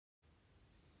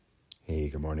Hey,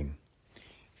 good morning.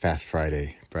 Fast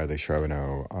Friday, Bradley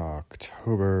Charbonneau,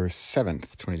 October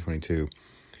 7th, 2022.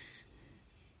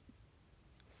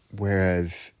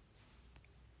 Whereas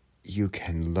you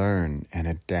can learn and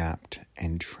adapt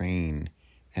and train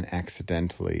and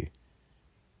accidentally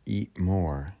eat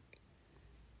more,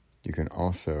 you can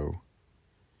also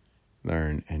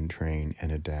learn and train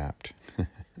and adapt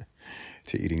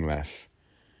to eating less.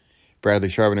 Bradley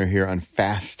Charbonneau here on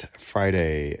Fast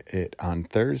Friday. On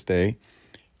Thursday,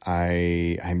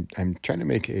 I'm trying to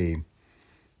make a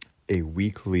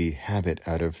weekly habit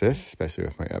out of this, especially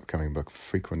with my upcoming book,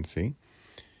 Frequency.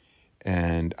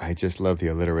 And I just love the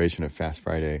alliteration of Fast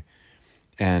Friday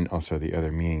and also the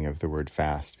other meaning of the word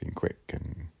fast, being quick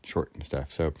and short and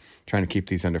stuff. So trying to keep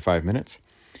these under 5 minutes.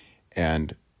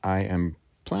 And I am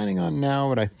planning on now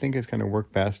what I think is going to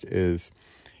work best is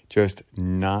just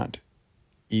not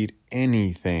eat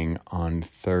anything on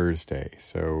Thursday.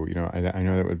 So, I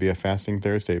know that would be a fasting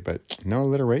Thursday, but no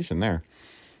alliteration there.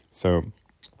 So,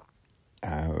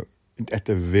 at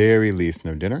the very least,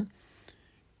 no dinner.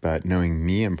 But knowing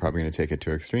me, I'm probably going to take it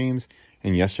to extremes.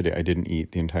 And yesterday, I didn't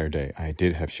eat the entire day. I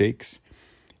did have shakes,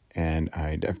 and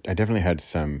I definitely had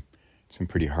some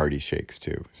pretty hearty shakes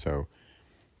too. So,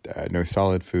 no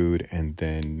solid food, and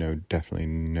then definitely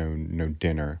no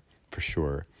dinner for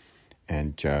sure.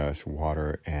 And just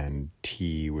water and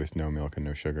tea with no milk and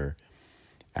no sugar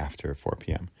after 4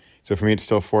 p.m. So for me, it's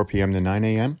still 4 p.m. to 9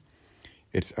 a.m.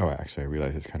 Actually, I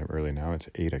realize it's kind of early now. It's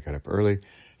 8. I got up early.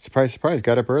 Surprise, surprise,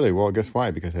 got up early. Well, guess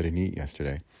why? Because I didn't eat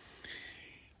yesterday.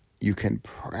 You can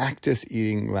practice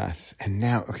eating less. And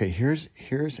now, okay, here's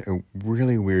a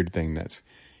really weird thing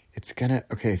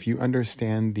if you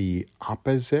understand the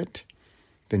opposite,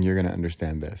 then you're going to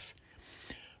understand this.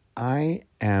 I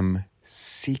am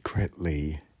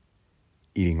secretly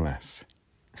eating less.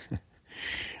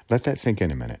 Let that sink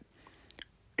in a minute.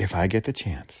 If I get the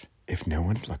chance, if no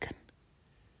one's looking,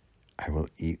 I will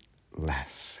eat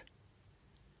less.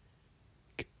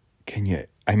 The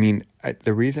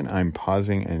reason I'm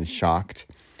pausing and shocked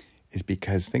is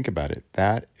because think about it.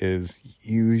 That is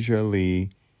usually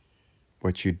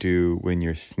what you do when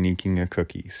you're sneaking a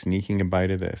cookie, sneaking a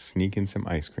bite of this, sneaking some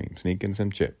ice cream, sneaking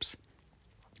some chips.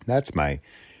 That's my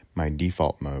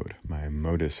default mode, my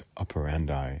modus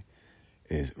operandi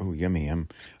is, oh, yummy, I'm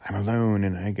alone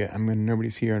and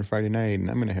nobody's here on Friday night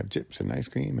and I'm going to have chips and ice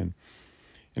cream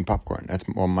and popcorn.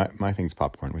 My thing's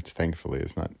popcorn, which thankfully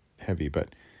is not heavy, but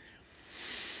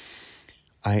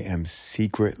I am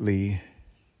secretly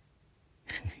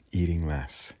eating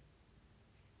less.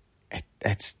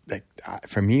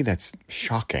 For me, that's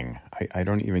shocking. I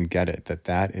don't even get it,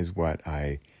 that is what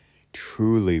I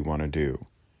truly want to do.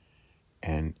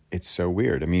 And it's so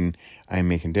weird. I'm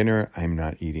making dinner. I'm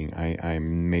not eating. I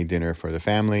made dinner for the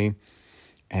family.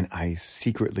 And I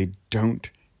secretly don't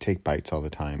take bites all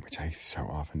the time, which I so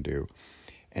often do.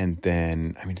 And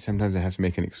then, sometimes I have to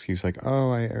make an excuse like, oh,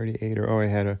 I already ate, or oh, I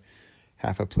had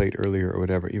half a plate earlier or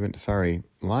whatever.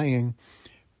 Lying.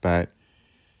 But,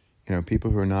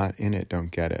 people who are not in it don't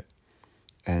get it.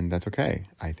 And that's okay.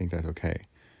 I think that's okay.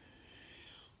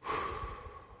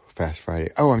 Fast Friday.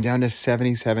 Oh, I'm down to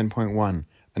 77.1.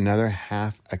 Another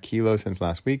half a kilo since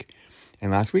last week.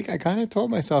 And last week I kind of told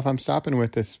myself I'm stopping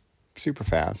with this super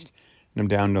fast. And I'm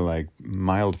down to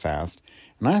mild fast.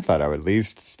 And I thought I would at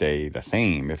least stay the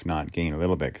same, if not gain a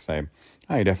little bit. Because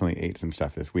I definitely ate some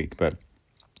stuff this week. But,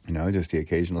 just the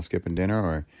occasional skipping dinner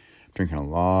or drinking a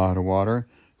lot of water.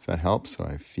 So that helps. So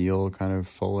I feel kind of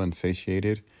full and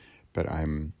satiated. But I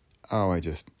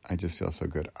just feel so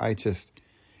good.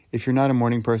 If you're not a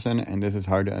morning person, and this is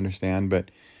hard to understand, but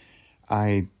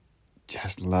I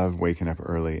just love waking up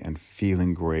early and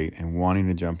feeling great and wanting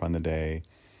to jump on the day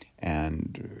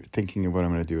and thinking of what I'm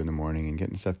going to do in the morning and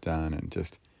getting stuff done and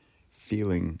just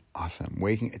feeling awesome.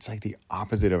 It's like the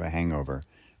opposite of a hangover.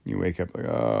 You wake up like,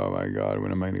 oh my God,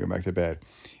 when am I going to go back to bed?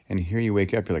 And here you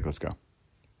wake up, you're like, let's go.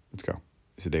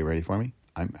 Is the day ready for me?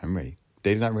 I'm ready.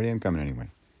 Day's not ready, I'm coming anyway.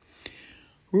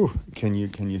 Ooh, can you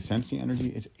sense the energy?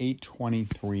 It's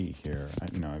 8:23 here.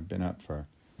 I've been up for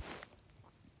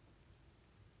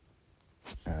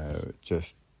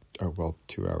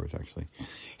 2 hours actually.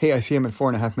 Hey, I see I'm at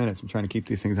 4.5 minutes. I'm trying to keep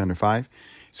these things under 5.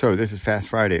 So this is Fast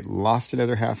Friday. Lost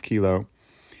another half kilo.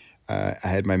 I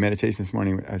had my meditation this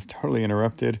morning. I was totally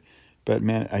interrupted, but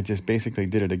man, I just basically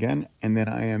did it again. And then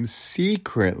I am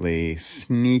secretly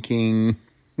sneaking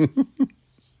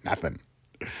nothing.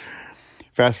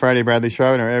 Fast Friday, Bradley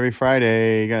Charbonneau, every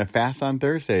Friday. You're going to fast on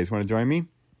Thursdays. Want to join me?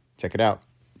 Check it out.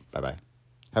 Bye-bye.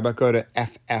 How about go to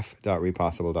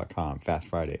ff.repossible.com, Fast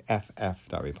Friday,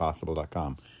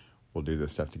 ff.repossible.com. We'll do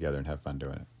this stuff together and have fun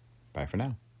doing it. Bye for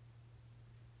now.